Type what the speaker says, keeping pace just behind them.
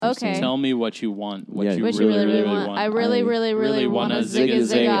Okay. Tell me what you want. What Yeah. you What really want. I really want a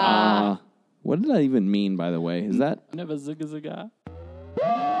zigga-zigga. What did that even mean, by the way? Is that... Never zigga-zigga.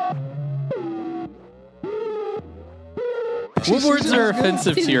 What words are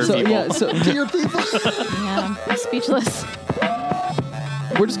offensive to your people? Yeah, To your people. Yeah, I'm speechless.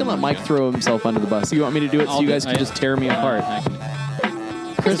 we're just going to let Mike throw himself under the bus. You want me to do it so you guys can just tear me apart?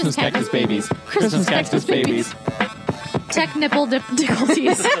 Christmas cactus babies. Christmas cactus babies. Tech nipple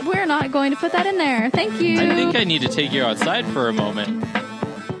difficulties. We're not going to put that in there. Thank you. I think I need to take you outside for a moment.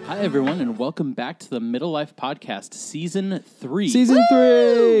 Hi, everyone, and welcome back to the Middle Life Podcast, Season 3. Season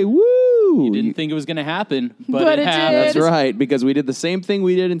 3! Woo! You didn't think it was going to happen, but it happened. That's right, because we did the same thing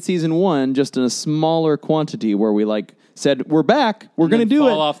we did in Season 1, just in a smaller quantity, where we said, we're back, we're going to do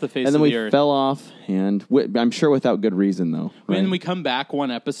it. Off the face and then of we the earth. fell off, and I'm sure without good reason, though. Right? When we come back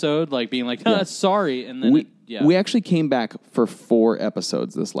one episode, being like, sorry, and then... We actually came back for 4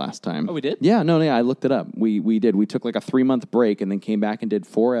 episodes this last time. Oh, we did? Yeah, I looked it up. We did. We took a 3-month break and then came back and did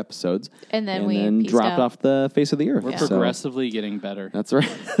 4 episodes. And then we dropped off the face of the earth. We're progressively getting better. That's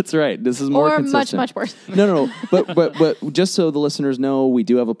right. That's right. This is more consistent. Or much worse. No. But just so the listeners know, we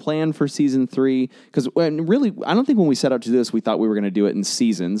do have a plan for Season 3. Because really, I don't think when we set out to do this, we thought we were going to do it in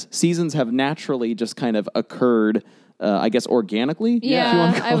seasons. Seasons have naturally just kind of occurred, I guess, organically.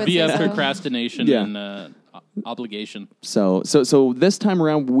 Yeah, I would say so. Procrastination and... obligation. So this time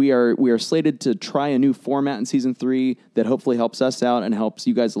around, we are slated to try a new format in Season 3 that hopefully helps us out and helps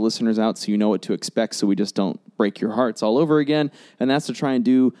you guys, the listeners, out, so you know what to expect, so we just don't break your hearts all over again. And that's to try and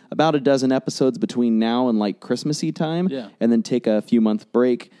do about a dozen episodes between now and Christmassy time, and then take a few month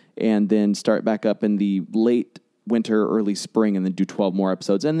break, and then start back up in the late winter, early spring, and then do 12 more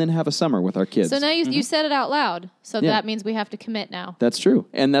episodes, and then have a summer with our kids. So now you said it out loud, so that means we have to commit now. That's true,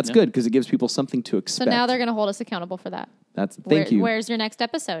 and that's good, because it gives people something to expect. So now they're going to hold us accountable for that. Thank you. Where's your next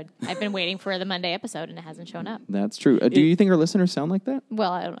episode? I've been waiting for the Monday episode, and it hasn't shown up. That's true. Do you think our listeners sound like that?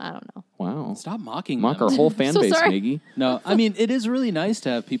 Well, I don't know. Wow. Stop mocking our whole fan base, sorry. Maggie. No, I mean, it is really nice to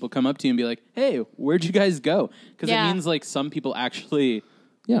have people come up to you and be like, hey, where'd you guys go? Because it means some people actually...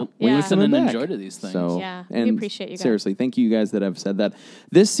 We listen and enjoy to these things. So, we appreciate you guys. Seriously, thank you guys that have said that.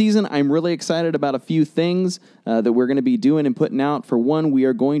 This season, I'm really excited about a few things that we're going to be doing and putting out. For one, we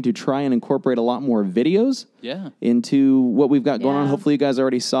are going to try and incorporate a lot more videos into what we've got going on. Hopefully, you guys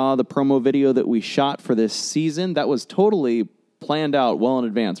already saw the promo video that we shot for this season. That was totally planned out well in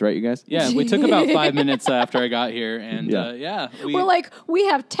advance, right, you guys? Yeah, we took about 5 minutes after I got here, and we're like, we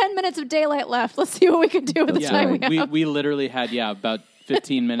have 10 minutes of daylight left. Let's see what we can do with the time we have. We literally had, about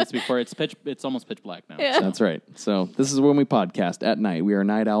 15 minutes before it's almost pitch black now. Yeah. So. That's right. So this is when we podcast at night. We are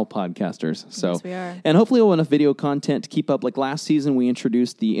night owl podcasters. So yes, we are. And hopefully we'll have enough video content to keep up. Like last season, we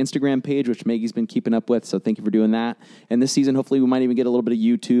introduced the Instagram page, which Maggie's been keeping up with. So thank you for doing that. And this season, hopefully we might even get a little bit of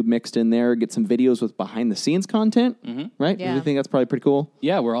YouTube mixed in there, get some videos with behind the scenes content. Right? Yeah. Do you think that's probably pretty cool?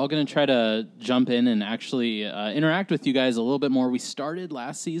 Yeah, we're all going to try to jump in and actually interact with you guys a little bit more. We started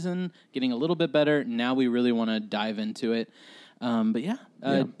last season getting a little bit better. Now we really want to dive into it. And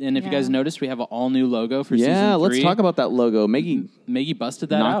if you guys noticed, we have an all-new logo for season 3. Yeah, let's talk about that logo. Maggie busted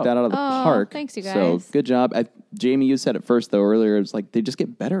that knocked that out of the park. Thanks, you guys. So good job. Jamie, you said it first, though, earlier. It was like they just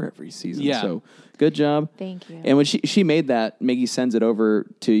get better every season. Yeah. So good job. Thank you. And when she made that, Maggie sends it over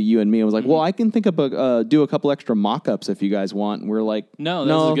to you and me. I was like, well, I can think of do a couple extra mock-ups if you guys want. And we're like, no,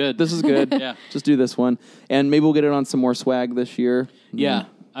 this is good. This is good. Yeah. Just do this one. And maybe we'll get it on some more swag this year. Yeah.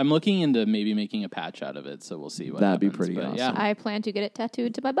 I'm looking into maybe making a patch out of it, so we'll see what happens. That'd be pretty awesome. Yeah. I plan to get it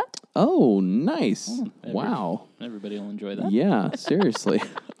tattooed to my butt. Oh, nice. Wow. Everybody will enjoy that. Yeah, seriously.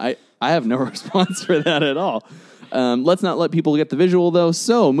 I have no response for that at all. Let's not let people get the visual, though.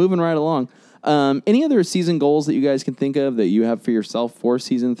 So, moving right along. Any other season goals that you guys can think of that you have for yourself for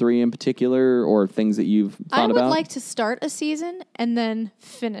season 3 in particular, or things that you've thought about? I would like to start a season and then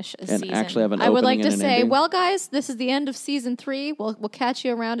finish a season. And actually have an I would like opening to and an say, ending. well, guys, this is the end of season 3. We'll catch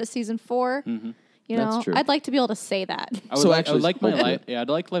you around at season 4. Mm-hmm. You That's know, true. I'd like to be able to say that. I would like my life. Yeah, I'd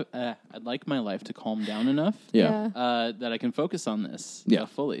like my life to calm down enough. Yeah. That I can focus on this. Yeah.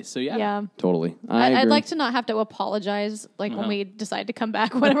 Fully. So Yeah. Totally. I'd agree. like to not have to apologize when we decide to come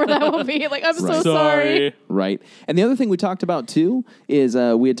back, whatever that will be. Like, I'm so sorry. Right. And the other thing we talked about, too, is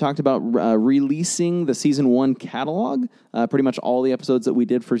we had talked about releasing the Season 1 catalog, pretty much all the episodes that we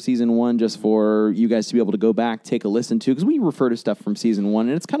did for Season 1, just for you guys to be able to go back, take a listen to, because we refer to stuff from Season 1,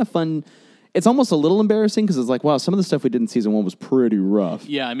 and it's kind of fun. It's almost a little embarrassing because it's like, wow, some of the stuff we did in season 1 was pretty rough.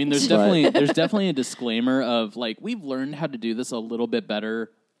 Yeah, I mean, there's definitely a disclaimer of we've learned how to do this a little bit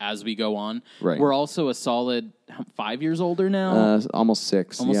better as we go on. Right. We're also a solid 5 years older now. Almost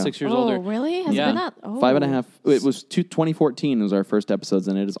 6. Almost 6 years Oh, older. really? Has it been that? Oh. 5.5. It was 2014 was our first episodes,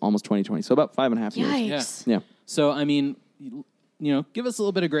 and it is almost 2020. So about 5.5 years. Yikes. Yeah. So, I mean, give us a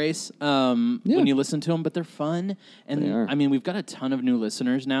little bit of grace when you listen to them, but they're fun. And, They are. I mean, we've got a ton of new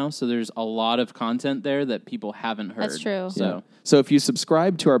listeners now, so there's a lot of content there that people haven't heard. That's true. So if you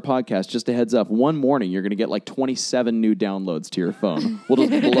subscribe to our podcast, just a heads up, one morning you're going to get like 27 new downloads to your phone. We'll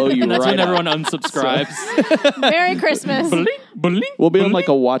just blow you And that's right when up. everyone unsubscribes. Merry Christmas. We'll be on like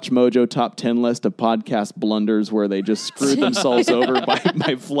a Watch Mojo top 10 list of podcast blunders where they just screwed themselves over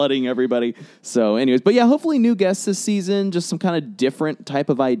by flooding everybody. So anyways, but yeah, hopefully new guests this season, just some kind of different type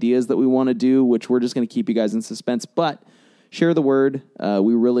of ideas that we want to do, which we're just going to keep you guys in suspense. But share the word.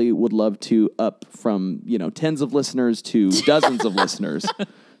 We really would love to up from, tens of listeners to dozens of listeners.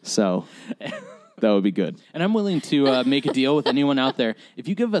 So that would be good. And I'm willing to make a deal with anyone out there. If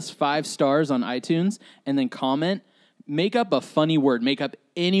you give us 5 stars on iTunes and then comment, make up a funny word, make up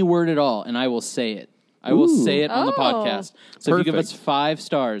any word at all, and I will say it. I will say it on the podcast. So if you give us 5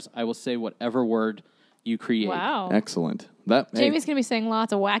 stars, I will say whatever word you create. Wow. Excellent. Jamie's going to be saying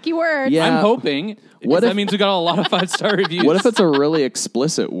lots of wacky words. Yeah. I'm hoping. What That if- means we got a lot of 5-star reviews. What if it's a really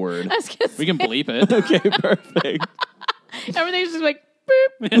explicit word? I was gonna We can say, bleep it. Okay, perfect. everything's just like,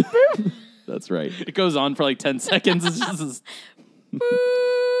 boop, boop. That's right. It goes on for like 10 seconds. It's just this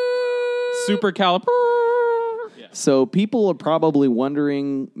super caliper. So people are probably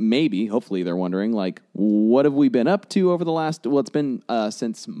wondering, hopefully they're wondering, like, what have we been up to over the last, it's been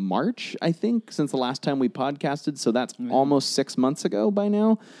since March, I think, since the last time we podcasted. So that's almost 6 months ago by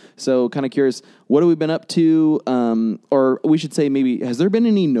now. So kind of curious, what have we been up to? Or we should say maybe, has there been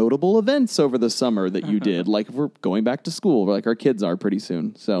any notable events over the summer that you did? Like if we're going back to school, like our kids are pretty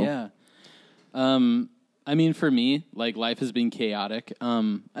soon. So Yeah. I mean, for me, like life has been chaotic.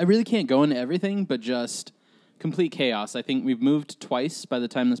 I really can't go into everything, but just complete chaos. I think we've moved twice by the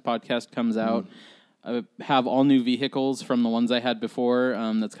time this podcast comes out. I have all new vehicles from the ones I had before.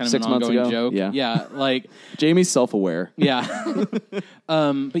 That's kind of 6 an months ongoing ago? joke. Yeah. Like, Jamie's self-aware. yeah.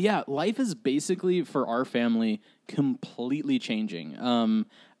 But yeah, life is basically for our family completely changing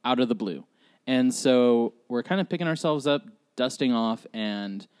out of the blue. And so we're kind of picking ourselves up, dusting off,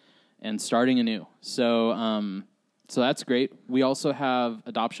 and starting anew. So that's great. We also have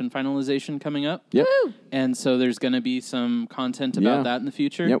adoption finalization coming up. Yep. Woo! And so there's going to be some content about that in the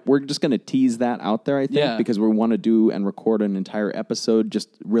future. Yep, we're just going to tease that out there, I think, because we want to do and record an entire episode just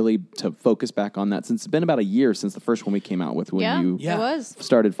really to focus back on that, since it's been about a year since the first one we came out with when you it was.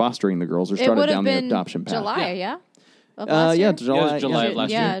 started fostering the girls or It started would down have the been adoption path. July, yeah? Of last Yeah, year? July, Yeah, it was July of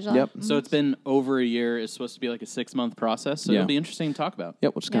last Yeah, year. July. Yep. So it's been over a year. It's supposed to be like a 6-month process. So Yeah. it'll be interesting to talk about.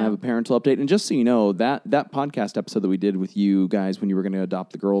 Yep, we're just going to Yeah. have a parental update. And just so you know, that podcast episode that we did with you guys when you were going to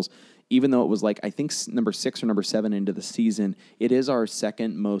adopt the girls, even though it was like, I think number 6 or number 7 into the season, it is our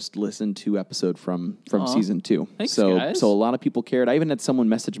second most listened to episode from season 2. Thanks, so guys. So a lot of people cared. I even had someone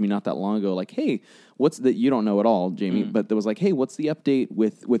message me not that long ago, like, hey, what's the, you don't know at all, Jamie, but there was like, hey, what's the update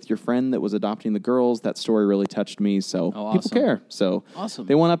with your friend that was adopting the girls? That story really touched me. So people awesome. care. So Awesome.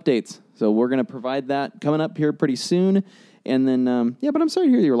 they want updates. So we're going to provide that coming up here pretty soon. And then, but I'm sorry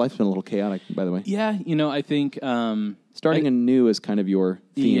to hear your life's been a little chaotic, by the way. Yeah, I think... Starting anew is kind of your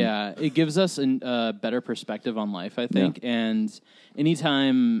theme. Yeah, it gives us a better perspective on life, I think. Yeah. And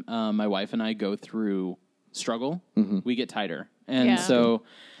anytime my wife and I go through struggle, we get tighter. And Yeah. so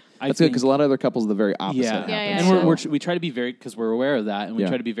I That's good think... because a lot of other couples, the very opposite Yeah, happens. Yeah, and so- we try to be very, because we're aware of that, and we Yeah.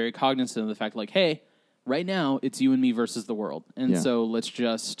 try to be very cognizant of the fact, like, hey, right now it's you and me versus the world, and Yeah. so let's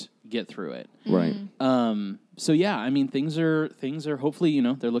just get through it. Right. So yeah, I mean, things are hopefully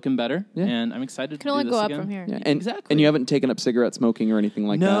they're looking better, Yeah. and I'm excited Can to only do go this up again. from here. Yeah. And, Exactly. and you haven't taken up cigarette smoking or anything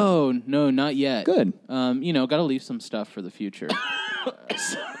like that? No, not yet. Good. Got to leave some stuff for the future.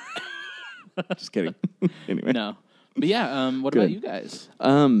 Just kidding. Anyway. No, but yeah. What Good. about you guys?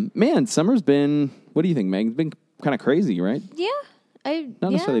 Man, summer's been, what do you think, Meg? It's been kind of crazy, right? Yeah.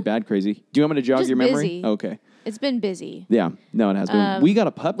 Not necessarily bad crazy. Do you want me to jog Just your memory? busy. Okay. It's been busy. Yeah. No, it has been. We got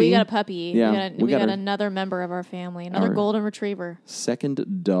a puppy. We got a puppy. Yeah, We got our another member of our family, another our- golden retriever.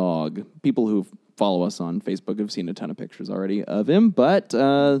 second dog. People who follow us on Facebook have seen a ton of pictures already of him. But,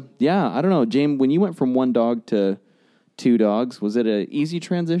 yeah, I don't know. James, when you went from 1 dog to 2 dogs, was it an easy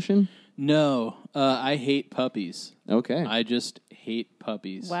transition? No, I hate puppies. Okay. I just hate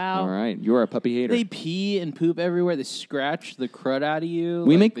puppies. Wow. All right. You're a puppy hater. They pee and poop everywhere. They scratch the crud out of you.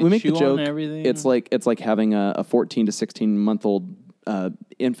 we Like, make they the chew on joke. everything. It's like having a 14 to 16 month old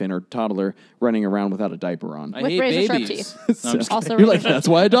infant or toddler running around without a diaper on. I With hate razor-sharp babies. teeth. No, I'm just Also You're like, razor-sharp that's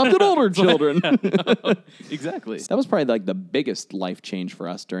why I adopted older children. exactly. That was probably like the biggest life change for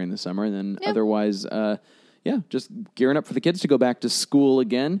us during the summer. And then otherwise, just gearing up for the kids to go back to school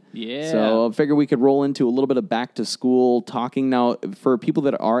again. Yeah. So I figured we could roll into a little bit of back to school talking. Now, for people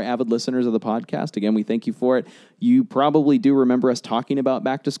that are avid listeners of the podcast, again, we thank you for it. You probably do remember us talking about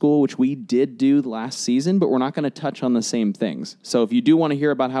back to school, which we did do last season, but we're not going to touch on the same things. So if you do want to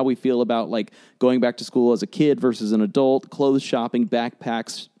hear about how we feel about like going back to school as a kid versus an adult, clothes shopping,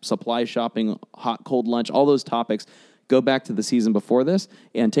 backpacks, supply shopping, hot, cold lunch, all those topics, go back to the season before this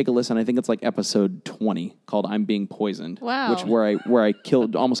and take a listen. I think it's like episode 20 called "I'm Being Poisoned." Wow. Which where I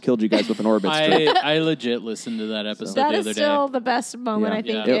almost killed you guys with an orbit strike. I legit listened to that episode That the is other still day. the best moment, Yeah. I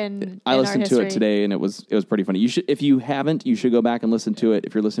think, Yeah. in I listened our to it history. today, and it was pretty funny. If you haven't, you should go back and listen to it.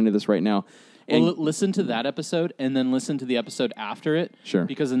 If you're listening to this right now, and Well, listen to that episode and then listen to the episode after it. Sure.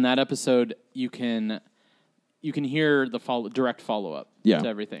 Because in that episode, you can hear the direct follow up Yeah. to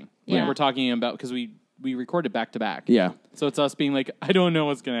everything. Yeah. Like we're talking about because we recorded back to back. yeah, So it's us being like, I don't know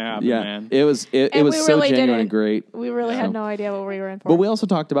what's gonna happen, yeah, man. it was And was we so really genuine didn't. and great. We really had no idea what we were in for. But we also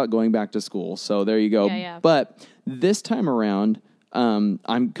talked about going back to school, so there you go. Yeah. But this time around, I'm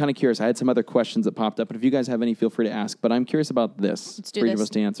kind of curious. I had some other questions that popped up, but if you guys have any, feel free to ask. But I'm curious about this Let's do for each of this. us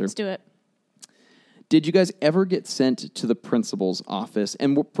to answer. Let's do it. Did you guys ever get sent to the principal's office?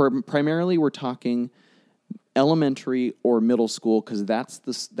 And primarily, we're talking elementary or middle school because that's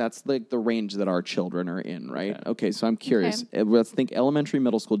like the range that our children are in, right? Okay, so I'm curious. Let's think elementary,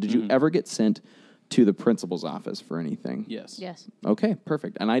 middle school. Did you ever get sent to the principal's office for anything? Yes. Yes. Okay,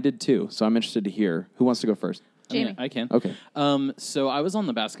 perfect. And I did too. So I'm interested to hear. Who wants to go first? Jamie. I can. Okay. So I was on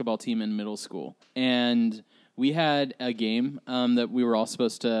the basketball team in middle school, and we had a game that we were all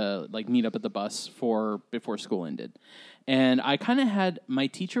supposed to like meet up at the bus for before school ended. And I kind of had, my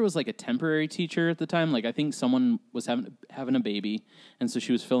teacher was like a temporary teacher at the time. Like I think someone was having a baby, and so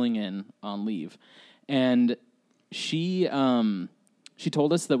she was filling in on leave. And she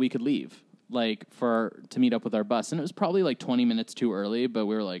told us that we could leave, like to meet up with our bus. And it was probably like 20 minutes too early, but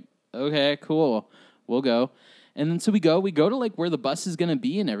we were like, okay, cool, we'll go. And then so we go to like where the bus is going to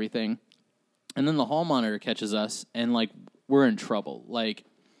be and everything. And then the hall monitor catches us, and like we're in trouble. Like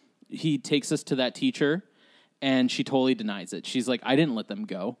he takes us to that teacher, and she totally denies it. She's like, I didn't let them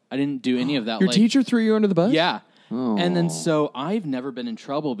go. I didn't do any of that. Your like, teacher threw you under the bus? Yeah. Oh. And then so I've never been in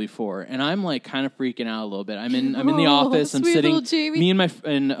trouble before, and I'm like kind of freaking out a little bit. I'm in the office. I'm sweet sitting. little Jamie. Me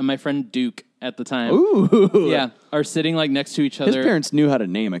and my friend Duke at the time. Ooh. Yeah, are sitting like next to each His other. parents knew how to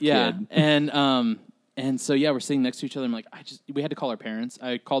name a Yeah, kid. and so yeah, we're sitting next to each other. I'm like, we had to call our parents.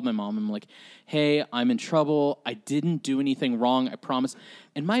 I called my mom. I'm like, hey, I'm in trouble. I didn't do anything wrong. I promise.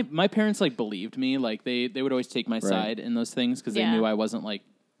 And my parents like believed me. Like they would always take my side in those things because they knew I wasn't like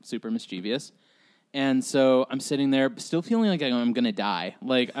super mischievous. And so I'm sitting there still feeling like I'm going to die.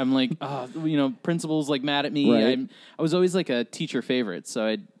 Like I'm like, principal's like mad at me. Right. I was always like a teacher favorite.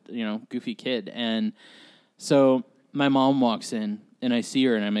 So goofy kid. And so my mom walks in, and I see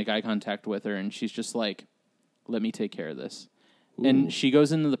her, and I make eye contact with her, and she's just like, let me take care of this. Ooh. And she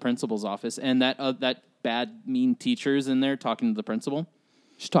goes into the principal's office, and that bad, mean teacher's in there talking to the principal.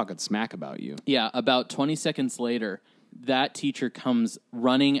 She's talking smack about you. Yeah, about 20 seconds later, that teacher comes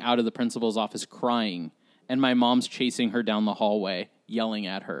running out of the principal's office crying, and my mom's chasing her down the hallway, yelling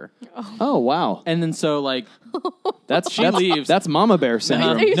at her. Oh, wow. And then so, like, She leaves. That's mama bear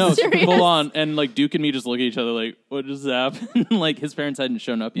syndrome. Are you no, serious? full on. And, like, Duke and me just look at each other like, what just happened? Like, his parents hadn't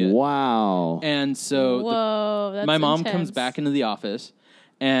shown up yet. Wow. And so that's my mom intense. comes back into the office,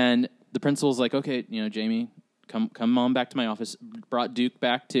 and the principal's like, okay, Jamie, come on back to my office. Brought Duke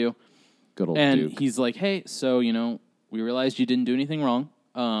back, too. Good old and Duke. He's like, hey, so, we realized you didn't do anything wrong.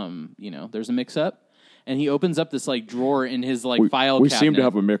 There's a mix-up. And he opens up this, like, drawer in his, like, file cabinet. We seem to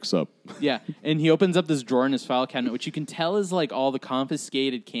have a mix-up. Yeah, and he opens up this drawer in his file cabinet, which you can tell is, like, all the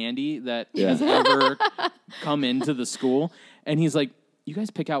confiscated candy that has ever come into the school. And he's like, you guys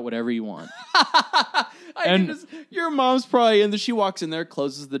pick out whatever you want. Your mom's probably, and she walks in there,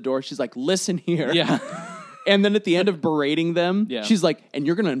 closes the door. She's like, listen here. Yeah. And then at the end of berating them, Yeah. she's like, and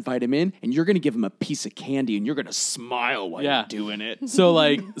you're going to invite him in, and you're going to give him a piece of candy, and you're going to smile while you're doing it. So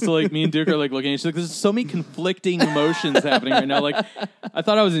me and Duke are like looking at each other. There's so many conflicting emotions happening right now. Like, I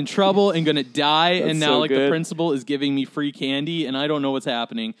thought I was in trouble and going to die, and now so like good. the principal is giving me free candy, and I don't know what's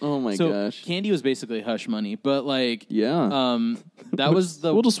happening. Oh my gosh. Candy was basically hush money, but like, Yeah. that was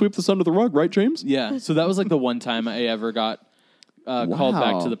the We'll just sweep this under the rug, right, James? yeah. So that was like the one time I ever got called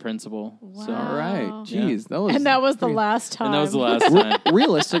back to the principal. Wow. So, All right. Jeez. That was the last time. and that was the last time.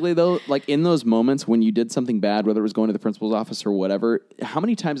 Realistically, though, like in those moments when you did something bad, whether it was going to the principal's office or whatever, how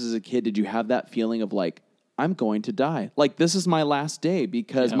many times as a kid did you have that feeling of like, I'm going to die? Like, this is my last day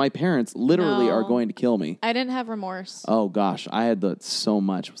because my parents literally are going to kill me. I didn't have remorse. Oh, gosh. I had that so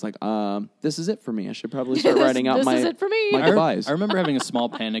much. It was like, this is it for me. I should probably start writing out my goodbyes. I remember having a small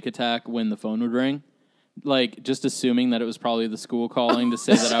panic attack when the phone would ring. Like, just assuming that it was probably the school calling to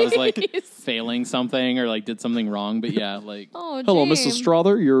say that I was, like, failing something or, like, did something wrong. But, yeah, like... Hello, Mrs.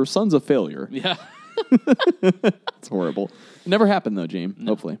 Strother. Your son's a failure. Yeah. It's horrible. It never happened, though, James.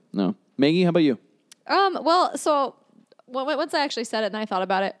 No. Hopefully. No. Maggie, how about you? Well, so once I actually said it and I thought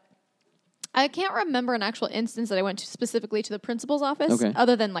about it, I can't remember an actual instance that I went to specifically to the principal's office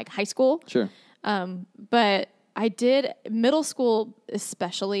other than, like, high school. Sure. But I did... Middle school,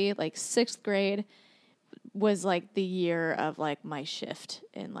 especially, like, 6th grade... was like the year of like my shift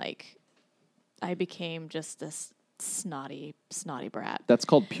and like I became just this snotty brat. That's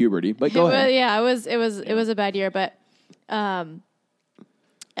called puberty, but go ahead. Yeah, it was a bad year, but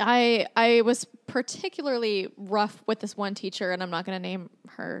I was particularly rough with this one teacher, and I'm not going to name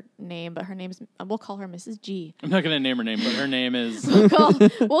her name, but we'll call her Mrs. G. I'm not going to name her name, but her name is...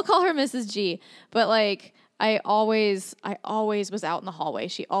 we'll call her Mrs. G. But like I always was out in the hallway.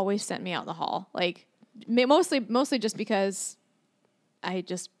 She always sent me out in the hall. Like mostly just because I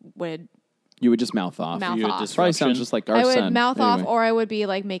just would... You would just mouth off. Probably sounds just like our son. I would mouth off, or I would be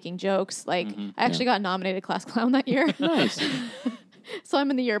like making jokes. Like I actually got nominated class clown that year. Nice. So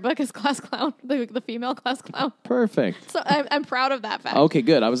I'm in the yearbook as class clown, the female class clown. Perfect. So I'm proud of that fact. Okay,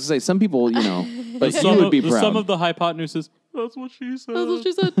 good. I was going to say, some people, but you would be proud. Some of the hypotenuse is, that's what she said. That's what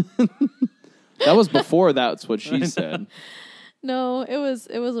she said. That was before that's what she said. No, it was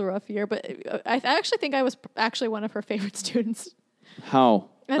a rough year, but I actually think I was actually one of her favorite students. How?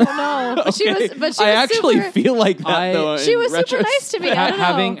 I don't know. But okay. she was I actually feel like that, though. She was super nice to me. I don't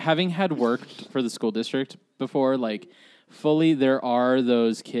know. Having had worked for the school district before, like, fully, there are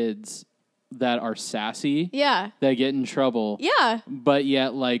those kids that are sassy. Yeah. That get in trouble. Yeah. But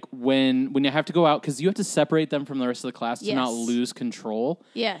yet, like, when you have to go out, because you have to separate them from the rest of the class to not lose control.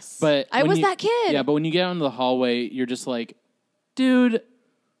 Yes. But I was that kid. Yeah, but when you get out into the hallway, you're just like, dude...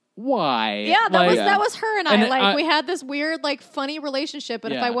 Why? Yeah, that was her and I. Like, we had this weird, like, funny relationship.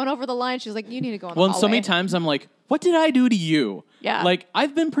 But if I went over the line, she was like, "You need to go on the hallway." Well, so many times I'm like, "What did I do to you?" Yeah, like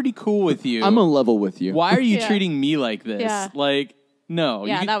I've been pretty cool with you. I'm on level with you. Why are you treating me like this? Yeah. Like, no.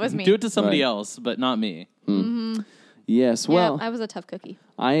 Yeah, that was me. Do it to somebody else, but not me. Mm-hmm. Yes. Well, I was a tough cookie.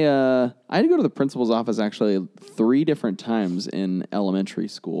 I had to go to the principal's office actually 3 different times in elementary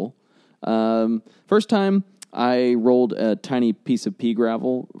school. First time, I rolled a tiny piece of pea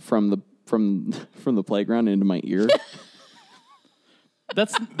gravel from the playground into my ear.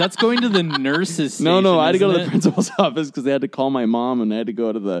 That's going to the nurse's station, No, I had to go to it? the principal's office because they had to call my mom and I had to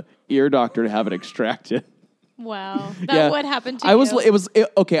go to the ear doctor to have it extracted. Wow, that would happen to you.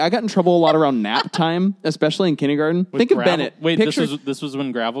 Okay, I got in trouble a lot around nap time, especially in kindergarten. Think gravel? of Bennett. Wait, this was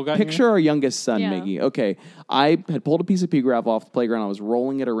when gravel got Picture our youngest son, Yeah. Miggy. Okay, I had pulled a piece of pea gravel off the playground. I was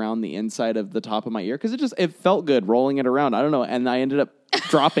rolling it around the inside of the top of my ear because it felt good rolling it around. I don't know, and I ended up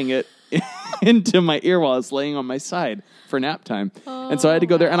dropping it into my ear while I was laying on my side for nap time. And so I had to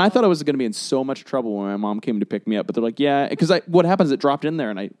go there, and I thought I was going to be in so much trouble when my mom came to pick me up. But they're like, yeah, because what happens is it dropped in there,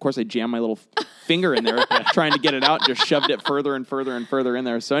 and of course I jammed my little finger in there trying to get it out and just shoved it further and further and further in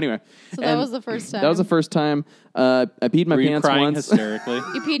there. So anyway. So that was the first time. That was the first time. I peed my pants crying once. hysterically?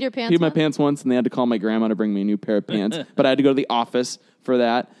 You peed your pants Peed my pants once, and they had to call my grandma to bring me a new pair of pants. But I had to go to the office for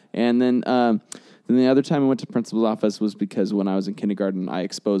that. And then the other time I went to the principal's office was because when I was in kindergarten, I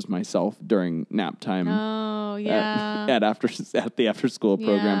exposed myself during nap time. Oh, yeah. At the after school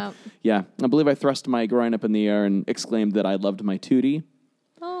program. Yeah. I believe I thrust my groin up in the air and exclaimed that I loved my tootie.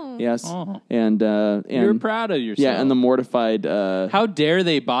 Oh. Yes. Oh. And you're proud of yourself. Yeah, and the mortified how dare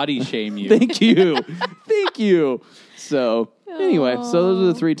they body shame you? Thank you. Thank you. So anyway, so those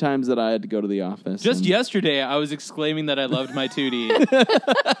are the 3 times that I had to go to the office. Just yesterday, I was exclaiming that I loved my tootie.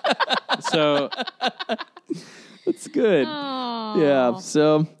 So that's good. Aww. Yeah.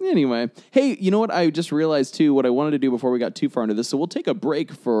 So anyway, hey, you know what? I just realized too what I wanted to do before we got too far into this. So we'll take a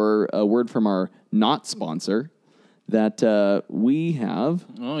break for a word from our not sponsor. That we have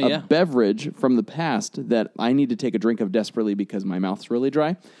a beverage from the past that I need to take a drink of desperately because my mouth's really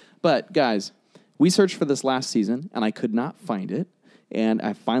dry. But guys, we searched for this last season and I could not find it. And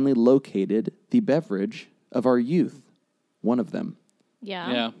I finally located the beverage of our youth. One of them.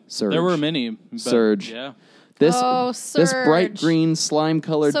 Yeah. Yeah. Surge. There were many. But Surge. Yeah. This Surge. bright green slime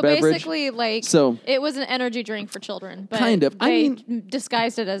colored So beverage. basically, like, So- it was an energy drink for children, but Kind of. they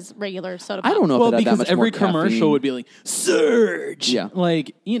disguised it as regular soda pop. I don't know Well, if it had that because much every more commercial caffeine. would be like Surge. Yeah.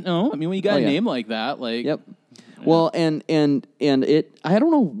 Like, you know, I mean, when you got a yeah. name like that, like, Yep. Well, and it, I don't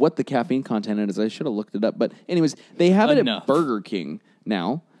know what the caffeine content is. I should have looked it up. But anyways, they have it Enough. at Burger King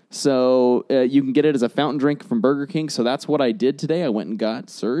now. So you can get it as a fountain drink from Burger King. So that's what I did today. I went and got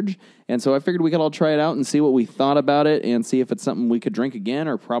Surge. And so I figured we could all try it out and see what we thought about it and see if it's something we could drink again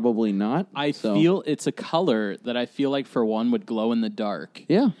or probably not. I feel it's a color that I feel like, for one, would glow in the dark.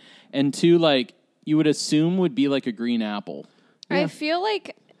 Yeah. And two, like, you would assume would be like a green apple. I feel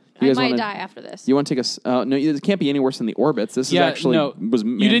like You I guys might wanna- die after this. You want to take a... no, it can't be any worse than the Orbits. This is actually... was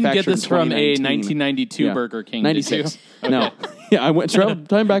you didn't get manufactured this in from a 2019. 1992 Burger King, 96. did you? No. Yeah, I went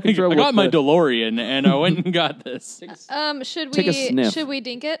time back and drove I got with my the- DeLorean and I went and got this. Should Take a sniff. Should we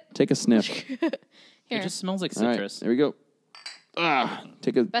dink it? Take a sniff. Here. It just smells like All right, citrus. there we go.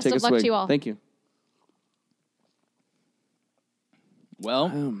 Take a Best take of a luck to swig. you all. Thank you.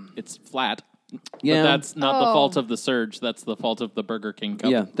 Well, it's flat. Yeah. But that's not the Oh. fault of the Surge. That's the fault of the Burger King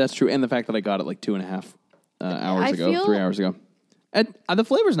cup. Yeah, that's true. And the fact that I got it like 2.5 hours I ago, feel- 3 hours ago. And the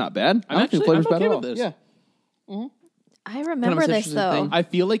flavor's not bad. I don't think the flavor's I'm bad okay at all. with this. Yeah. I remember this citrusy though. thing. I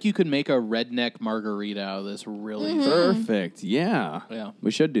feel like you could make a redneck margarita out of this really easily. Perfect. Yeah. Yeah. We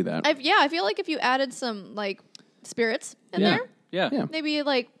should do that. I feel like if you added some like spirits in Yeah. there, Yeah. Yeah. maybe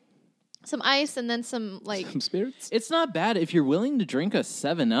like some ice and then some like Some spirits. It's not bad if you're willing to drink a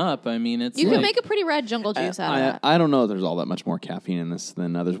 7-Up. I mean, it's you like, can make a pretty red jungle juice out of that. I don't know if there's all that much more caffeine in this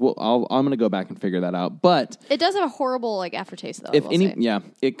than others. Well, I'm going to go back and figure that out. But It does have a horrible like aftertaste though. if I will any, say. yeah,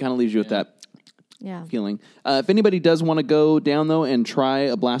 it kind of leaves you with that Yeah. feeling. If anybody does want to go down, though, and try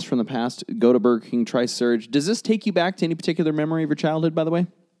a blast from the past, go to Burger King, try Surge. Does this take you back to any particular memory of your childhood, by the way?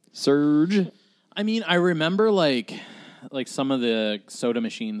 Surge? I mean, I remember like some of the soda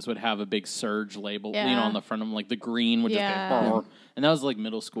machines would have a big Surge label, Yeah. on the front of them, like the green would just Yeah. be, "Brr." And that was like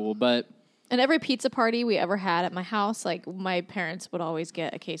middle school. But And every pizza party we ever had at my house, like my parents would always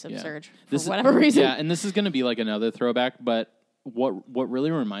get a case of yeah. Surge for This is- whatever reason. Yeah, and this is going to be like another throwback, but what really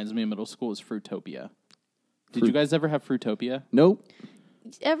reminds me of middle school is Fruitopia. Did you guys ever have Fruitopia? Nope.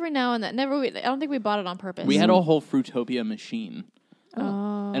 Every now and then, I don't think we bought it on purpose. We had a whole Fruitopia machine.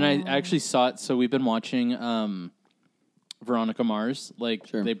 And I actually saw it. So we've been watching Veronica Mars. Like,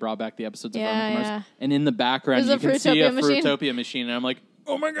 they brought back the episodes of Yeah, Veronica yeah. Mars. And in the background, There's you a can see a Fruitopia machine. Fruitopia machine. And I'm like,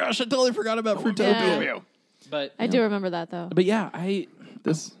 oh my gosh, I totally forgot about Fruitopia. Yeah. But I do remember that though. yeah, I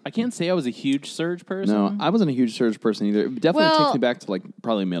can't say I was a huge Surge person. No, I wasn't a huge Surge person either. It definitely Well, takes me back to like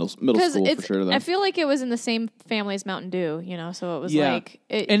probably middle school for sure. Though. I feel like it was in the same family as Mountain Dew, so it was Yeah. like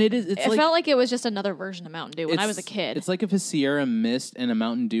And it is- it's it like- felt like it was just another version of Mountain Dew when I was a kid. It's like if a Sierra Mist and a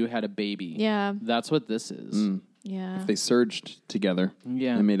Mountain Dew had a baby. Yeah. That's what this is. yeah. They surged together.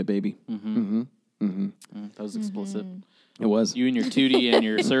 Yeah. And made a baby. That was explicit. It was. You and your Tootie and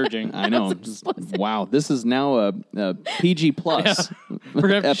your surging. I know. Wow. This is now a PG plus We're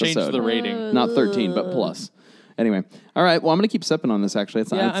going to have to change episode. the rating. Not 13, but plus. Anyway, all right. Well, I'm going to keep sipping on this. Actually,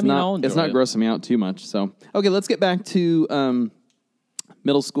 it's Yeah, not. I mean, I'll It's not enjoy it. grossing me out too much. So, okay, let's get back to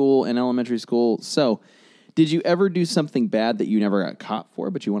middle school and elementary school. So, did you ever do something bad that you never got caught for,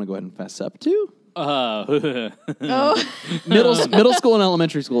 but you want to go ahead and fess up to? Oh, Middle school and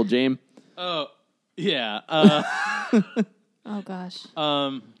elementary school, James. Yeah. oh gosh.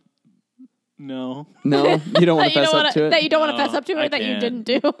 No. No, you don't want to fess up to it. That you don't want to fess No, up to I or that you can't. didn't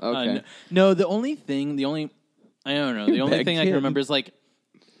do. Okay. No, the only thing I Bad can kid. remember is like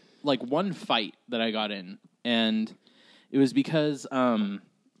one fight that I got in, and it was because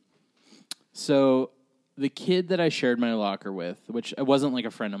so the kid that I shared my locker with, which it wasn't like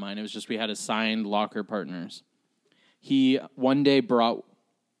a friend of mine, it was just we had assigned locker partners. He one day brought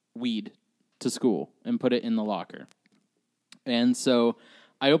weed to school and put it in the locker. And so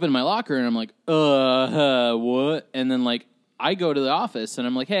I opened my locker and I'm like, what? And then like I go to the office and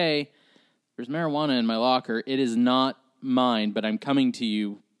I'm like, hey, there's marijuana in my locker. It is not mine, but I'm coming to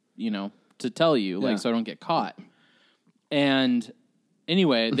you, to tell you, Yeah. so I don't get caught. And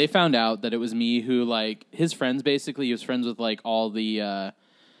anyway, they found out that it was me who, like, his friends, basically, he was friends with, like, all the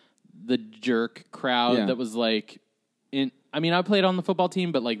jerk crowd that was, like, I played on the football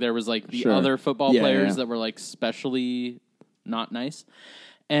team, but, like, there was, like, the other football players that were, like, specially not nice.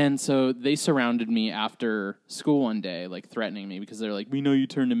 And so they surrounded me after school one day, like, threatening me because they're like, we know you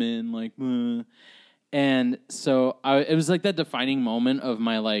turned him in, like, And so it was like that defining moment of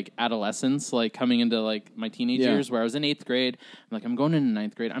my like adolescence, like coming into like my teenage years, where I was in 8th grade. I'm like, I'm going into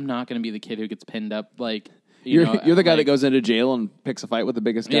 9th grade. I'm not going to be the kid who gets pinned up. Like, You're the guy that goes into jail and picks a fight with the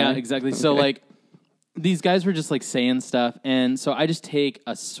biggest guy. Yeah, exactly. So like, these guys were just like saying stuff, and so I just take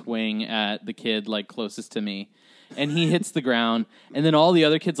a swing at the kid like closest to me, and he hits the ground, and then all the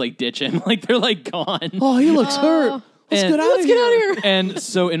other kids like ditch him, like they're like gone. Oh, he looks hurt. Let's get out of here. And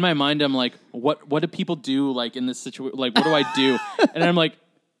so in my mind, I'm like, what do people do like in this situation? Like, what do I do? And I'm like,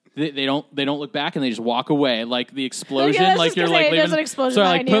 they don't look back and they just walk away. Like the explosion, like you're like there's an explosion. So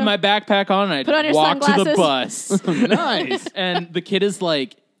I like put my backpack on and I walk to the bus. Nice. And the kid is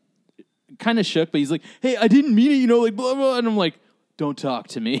like kind of shook, but he's like, hey, I didn't mean it, you know, like blah blah. And I'm like, don't talk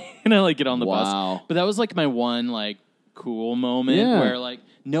to me. And I like get on the bus. But that was like my one like cool moment where like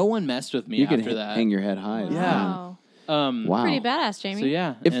no one messed with me you after can that. Hang your head high. Wow. Wow. Pretty badass, Jamie. So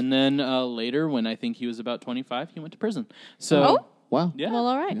yeah, and then later when I think he was about 25, he went to prison. So wow. Yeah. Well,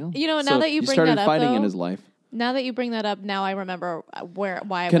 all right. Yeah. You know, now So that you bring started that up, fighting though, in his life. now that you bring that up, now I remember why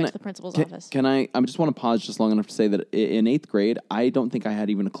I went to the principal's office. Can I just want to pause just long enough to say that in 8th grade, I don't think I had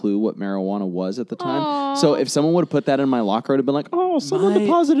even a clue what marijuana was at the time. Aww. So if someone would have put that in my locker, I would have been like, oh, someone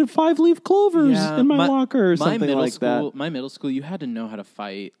deposited 5-leaf clovers in my locker or something like that. My middle school, you had to know how to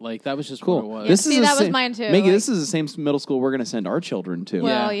fight. Like, that was just Cool. what it was. Yeah, see, that was mine too. Maggie, this is the same middle school we're going to send our children to.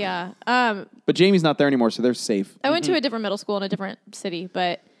 Well, yeah. But Jamie's not there anymore, so they're safe. I went to a different middle school in a different city,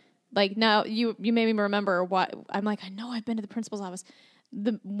 but like now you made me remember what I'm like. I know I've been to the principal's office.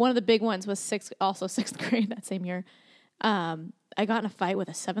 One of the big ones was sixth grade that same year. I got in a fight with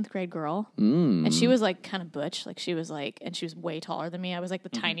a 7th grade girl, and she was like kind of butch. Like she was way taller than me. I was like the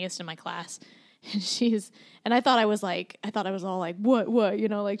tiniest in my class, and I thought I was all like what you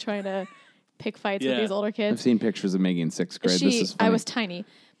know, like trying to pick fights with these older kids. I've seen pictures of Maggie in 6th grade. This is funny. I was tiny.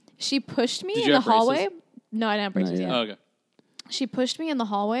 She pushed me Did in you the have braces? hallway. No, I didn't have braces yet. Oh, okay. She pushed me in the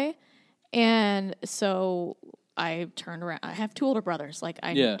hallway, and so I turned around. I have 2 older brothers. Like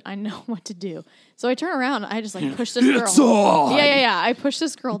I know what to do. So I turn around. I just like push this girl. Yeah. I pushed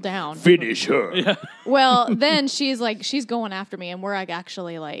this girl down. Finish her. Yeah. Well, then she's going after me, and we're like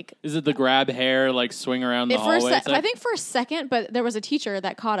actually like. Is it the grab hair, like swing around the hallway? I think for a second, but there was a teacher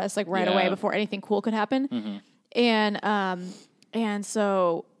that caught us like right away before anything cool could happen, and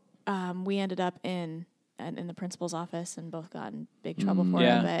so we ended up in the principal's office and both got in big trouble for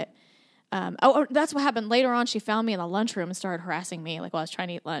it. But that's what happened. Later on, she found me in the lunchroom and started harassing me like while I was trying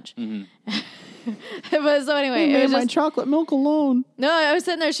to eat lunch. But so anyway, it was my just chocolate milk alone. no. I was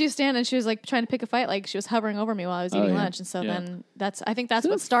sitting there. She was standing. She was like trying to pick a fight. Like she was hovering over me while I was eating lunch. And so then I think that's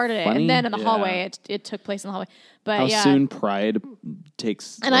what started it. And then in the hallway, it took place in the hallway. But How soon pride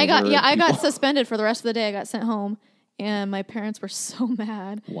takes. And I got suspended for the rest of the day. I got sent home, and my parents were so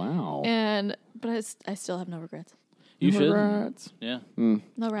mad. Wow. But I still have no regrets. You should. Regrets. Yeah.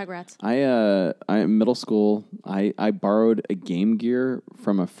 No regrets. I in middle school, I borrowed a Game Gear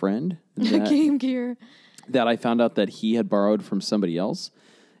from a friend. Game Gear. That I found out that he had borrowed from somebody else,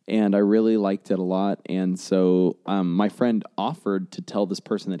 and I really liked it a lot. And so my friend offered to tell this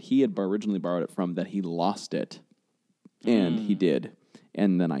person that he had originally borrowed it from that he lost it, and he did,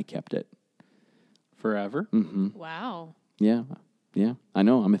 and then I kept it Forever? Mm-hmm. Wow. Yeah, I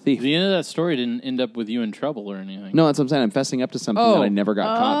know. I'm a thief. The end of that story didn't end up with you in trouble or anything. No, that's what I'm saying. I'm fessing up to something that I never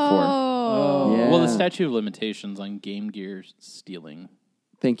got caught for. Oh. Yeah. Well, the statute of limitations on Game Gear stealing.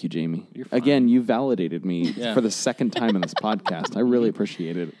 Thank you, Jamie. You're fine. Again, you validated me for the second time in this podcast. I really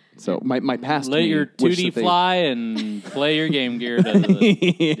appreciate it. So my past Let me your wished 2D that they- fly and play your Game Gear.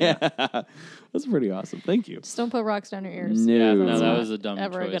 yeah. That's pretty awesome. Thank you. Just don't put rocks down your ears. No. Yeah, That's that not was a dumb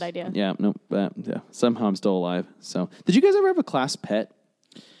ever choice. a good idea. Yeah, no, but somehow I'm still alive. So, did you guys ever have a class pet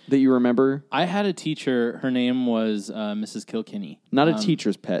that you remember? I had a teacher. Her name was Mrs. Kilkenny. Not a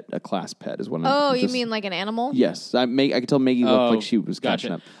teacher's pet, a class pet is what I'm Oh, you mean like an animal? Yes. I could tell Maggie looked like she was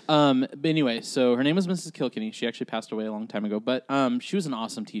catching up. But anyway, so her name was Mrs. Kilkenny. She actually passed away a long time ago, but she was an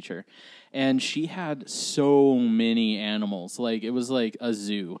awesome teacher. And she had so many animals. Like, it was like a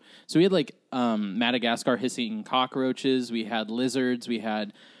zoo. So we had like Madagascar hissing cockroaches. We had lizards. We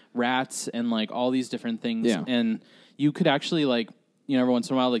had rats and like all these different things. Yeah. And you could actually like, you know, every once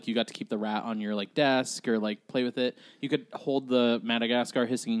in a while, like you got to keep the rat on your like desk or like play with it. You could hold the Madagascar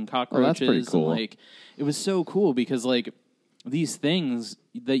hissing cockroaches. Oh, that's pretty cool. And, like, it was so cool because like these things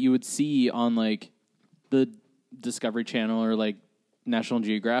that you would see on like the Discovery Channel or like National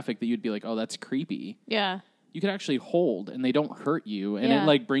Geographic that you'd be like, oh, that's creepy. Yeah. You could actually hold and they don't hurt you and it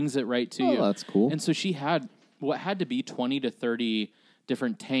like brings it right to you. Oh, that's cool. And so she had what had to be 20 to 30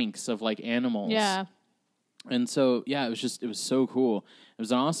 different tanks of like animals. Yeah. And so, yeah, it was so cool. It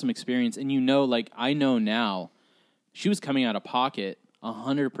was an awesome experience. And you know, like, I know now she was coming out of pocket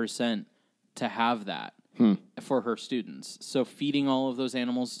 100% to have that. for her students. So feeding all of those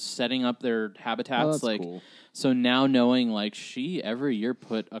animals, setting up their habitats, that's cool. So now knowing like she every year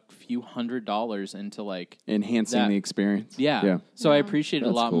put a few $100s into like enhancing the experience. Yeah. So I appreciate it a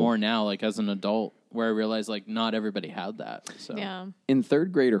That's lot cool. more now, like as an adult, where I realize like not everybody had that. So In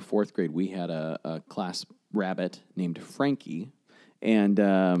 3rd grade or 4th grade, we had a class rabbit named Frankie, and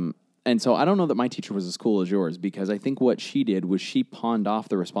so I don't know that my teacher was as cool as yours, because I think what she did was she pawned off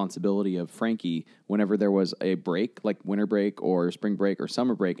the responsibility of Frankie whenever there was a break, like winter break or spring break or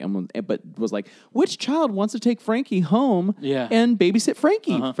summer break, but was like, which child wants to take Frankie home and babysit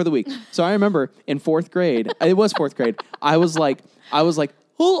Frankie for the week? So I remember in 4th grade, it was 4th grade, I was like,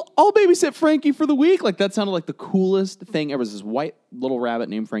 well, I'll babysit Frankie for the week. Like, that sounded like the coolest thing. There was this white little rabbit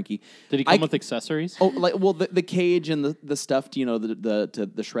named Frankie. Did he come with accessories? Oh, the cage and the stuffed,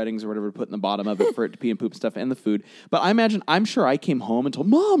 the shreddings or whatever to put in the bottom of it for it to pee and poop stuff, and the food. But I'm sure I came home and told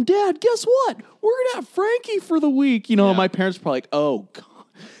Mom, Dad, guess what? We're gonna have Frankie for the week. And my parents were probably like, oh God.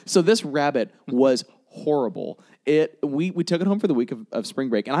 So this rabbit was horrible. We took it home for the week of spring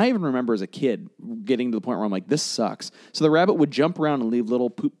break, and I even remember as a kid getting to the point where I'm like, this sucks. So the rabbit would jump around and leave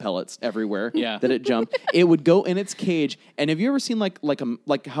little poop pellets everywhere that it jumped. It would go in its cage, and have you ever seen like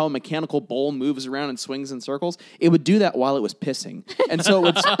how a mechanical bowl moves around and swings in circles? It would do that while it was pissing, and so it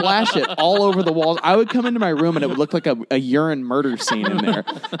would splash it all over the walls. I would come into my room and it would look like a urine murder scene in there,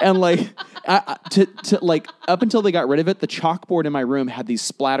 and like up until they got rid of it, the chalkboard in my room had these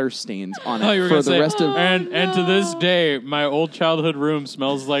splatter stains on it for the rest of. And to this day, my old childhood room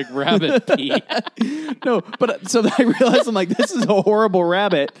smells like rabbit pee. No, but so I realized I'm like, this is a horrible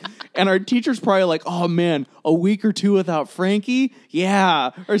rabbit. And our teacher's probably like, oh man, a week or two without Frankie?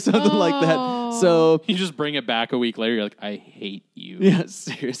 Yeah. Or something like that. So you just bring it back a week later, you're like, I hate you. Yeah,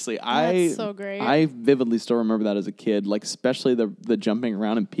 seriously. That's so great. I vividly still remember that as a kid, like especially the jumping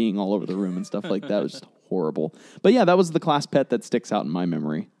around and peeing all over the room and stuff like that. It was just horrible. But yeah, that was the class pet that sticks out in my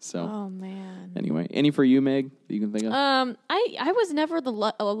memory. So oh man. Anyway, any for you, Meg, that you can think of? I was never the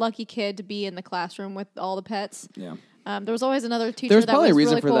lucky kid to be in the classroom with all the pets. Yeah. There was always another teacher. There's that probably was a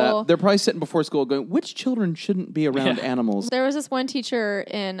reason really for cool. that. They're probably sitting before school going, which children shouldn't be around animals? There was this one teacher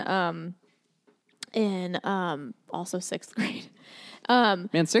in also 6th grade. Man,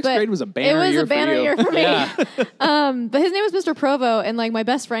 6th grade was a banner year for you. It was a banner year for me. But his name was Mr. Provo, and like my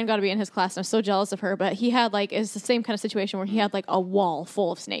best friend got to be in his class, and I'm so jealous of her. But he had it's the same kind of situation where he had like a wall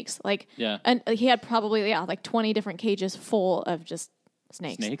full of snakes. And he had probably like 20 different cages full of just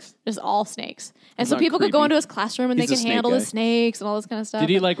snakes. Just all snakes. And so people could go into his classroom and they could handle the snakes and all this kind of stuff. Did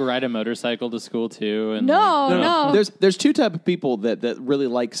he like ride a motorcycle to school too? And No. There's two type of people that really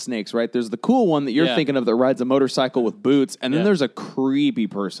like snakes, right? There's the cool one that you're thinking of that rides a motorcycle with boots, and then there's a creepy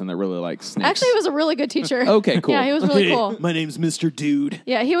person that really likes snakes. Actually, he was a really good teacher. Okay, cool. Yeah, he was really cool. My name's Mr. Dude.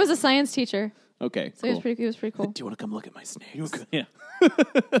 Yeah, he was a science teacher. Okay, so cool. He was pretty cool. Do you want to come look at my snakes? Yeah.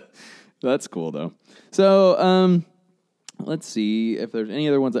 That's cool though. So, let's see if there's any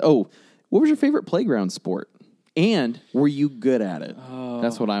other ones. Oh, what was your favorite playground sport? And were you good at it?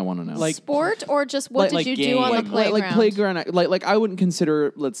 That's what I want to know. Like sport, or just what did you do on the playground? Like playground, like I wouldn't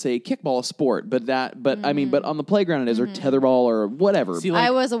consider, let's say, kickball a sport, but I mean, but on the playground it is, or tetherball or whatever. See,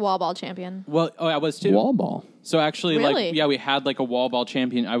 I was a wall ball champion. Well, I was too. Wall ball. So actually, really? we had like a wall ball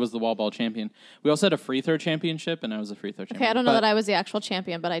champion. I was the wall ball champion. We also had a free throw championship, and I was a free throw champion. Okay, I don't know that I was the actual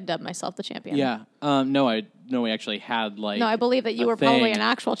champion, but I dubbed myself the champion. Yeah. No, we actually had like. No, I believe that you were probably an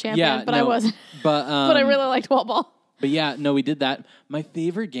actual champion, but I wasn't. But but I really liked wall ball. But yeah, no, we did that. My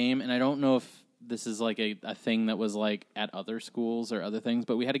favorite game, and I don't know if this is like a thing that was like at other schools or other things,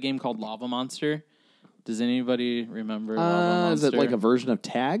 but we had a game called Lava Monster. Does anybody remember Lava Monster? Is it like a version of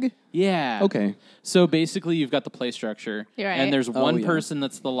tag? Yeah. Okay. So basically, you've got the play structure, and there's one person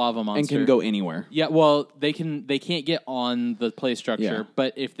that's the Lava Monster, and can go anywhere. Yeah. Well, they can't get on the play structure,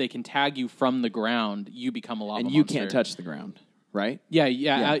 but if they can tag you from the ground, you become a Lava Monster. And you can't touch the ground. Right? Yeah.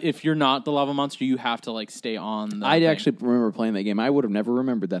 If you're not the Lava Monster, you have to like stay on the I thing. actually remember playing that game. I would have never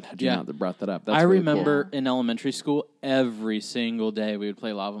remembered that had you not brought that up. That's I really remember cool. in elementary school, every single day we would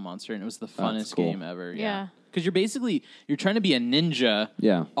play Lava Monster, and it was the funnest game ever. Yeah. Because you're trying to be a ninja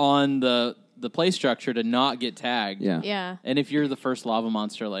on the play structure to not get tagged. Yeah. And if you're the first Lava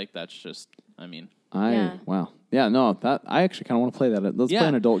Monster, like that's just, I mean. Wow. Yeah, no, that I actually kind of want to play that. Let's play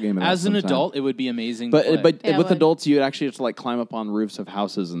an adult game of that As an sometime. adult, it would be amazing But to play. with adults, you actually have to like climb up on roofs of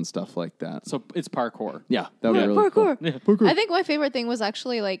houses and stuff like that. So it's parkour. Yeah, that would be really parkour. cool. Yeah, parkour. I think my favorite thing was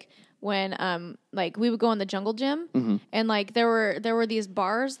actually like when like we would go in the jungle gym and like there were these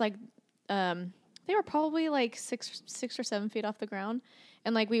bars like they were probably like 6 or 7 feet off the ground,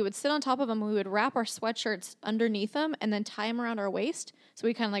 and like we would sit on top of them and we would wrap our sweatshirts underneath them and then tie them around our waist, so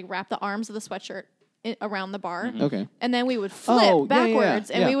we kind of like wrap the arms of the sweatshirt around the bar. Okay. And then we would flip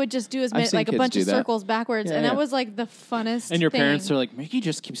backwards, and yeah. we would just do as I've many, seen like a kids bunch do of that. circles backwards, Yeah, and yeah. that was like the funnest. And your thing. parents are like, Mickey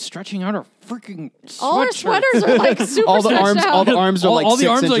just keeps stretching out her freaking all our sweatshirt." sweaters are like super all the stretched arms, out. all the arms are like all the 6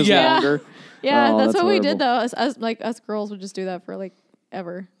 arms are- inches yeah. longer. Yeah, Oh, that's what we horrible. did though. Us girls would just do that for like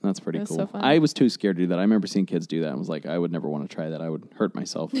ever. That's pretty It was cool. so fun. I was too scared to do that. I remember seeing kids do that and was like, I would never want to try that. I would hurt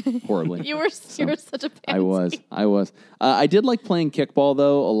myself horribly. You were such a pansy. I was. I did like playing kickball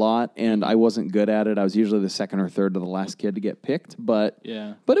though a lot, and I wasn't good at it. I was usually the second or third to the last kid to get picked, but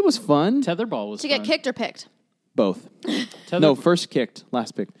it was fun. Tetherball was to fun. get kicked or picked. Both. No, first kicked,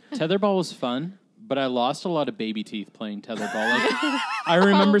 last picked. Tetherball was fun, but I lost a lot of baby teeth playing tetherball. Like, I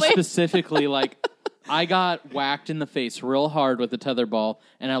remember Probably. specifically, like, I got whacked in the face real hard with the tetherball,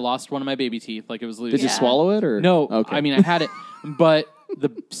 and I lost one of my baby teeth. Like, it was loose. Did you swallow it or No, Okay. I mean, I had it. But the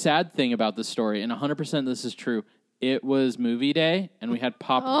sad thing about this story, and 100% this is true, it was movie day, and we had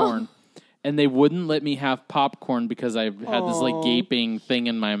popcorn. And they wouldn't let me have popcorn because I had this, like, gaping thing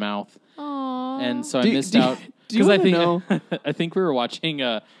in my mouth. Aww. And so I Do- missed do- out. do you Because I wanna think know- I think we were watching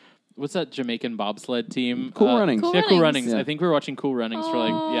what's that Jamaican bobsled team? Cool Runnings. Cool Yeah, Cool Runnings. Runnings. Yeah. I think we were watching Cool Runnings for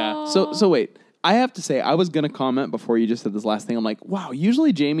like, yeah. So wait. I have to say, I was going to comment before you just said this last thing. I'm like, wow,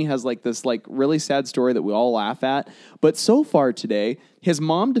 usually Jamie has like this like really sad story that we all laugh at. But so far today, his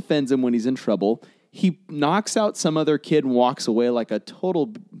mom defends him when he's in trouble. He knocks out some other kid and walks away like a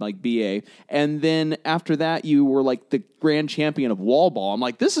total like BA. And then after that, you were like the grand champion of wall ball. I'm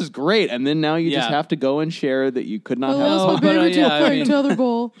like, this is great. And then now you just Yeah. have to go and share that you could not have Oh, fun. but, I mean,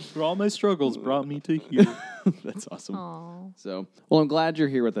 tetherball. all my struggles brought me to here. That's awesome. Aww. So, well, I'm glad you're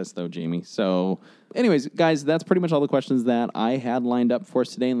here with us, though, Jamie. So, anyways, guys, that's pretty much all the questions that I had lined up for us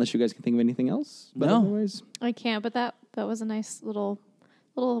today, unless you guys can think of anything else. But No. otherwise, I can't, but that was a nice little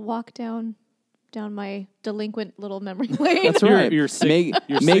walk down my delinquent little memory lane. that's Your- right. your sixth-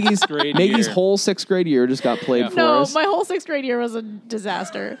 your Maggie's, sixth grade Maggie's year. whole 6th grade year just got played for No, us. my whole 6th grade year was a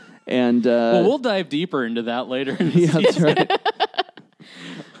disaster. And Well, we'll dive deeper into that later. In the yeah, that's season. right.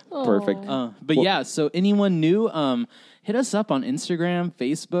 Perfect. But yeah, so anyone new, hit us up on Instagram,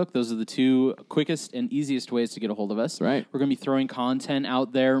 Facebook. Those are the two quickest and easiest ways to get a hold of us. Right. We're going to be throwing content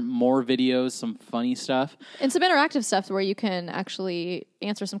out there, more videos, some funny stuff. And some interactive stuff where you can actually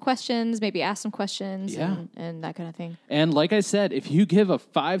answer some questions, maybe ask some questions, Yeah. and that kind of thing. And like I said, if you give a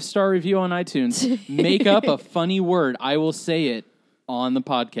 5-star review on iTunes, make up a funny word. I will say it on the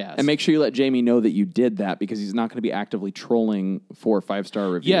podcast. And make sure you let Jamie know that you did that because he's not going to be actively trolling for 5-star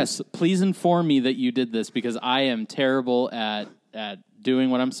reviews. Yes, please inform me that you did this because I am terrible at doing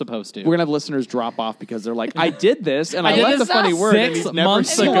what I'm supposed to. We're going to have listeners drop off because they're like, I did this and I did left a this funny word. and 6 he's never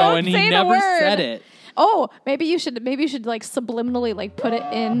months said it. ago, and he Say the never word. said it. Oh, maybe you should like subliminally like put it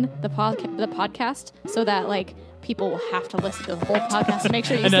in the podcast so that like people will have to listen to the whole podcast to make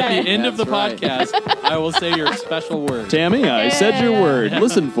sure you And said at it. the end of the That's right. podcast, I will say your special word. Tammy, I said your word.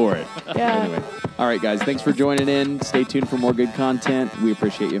 Listen for it. Yeah. Anyway. All right, guys. Thanks for joining in. Stay tuned for more good content. We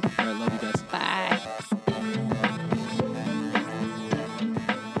appreciate you. All right, love you.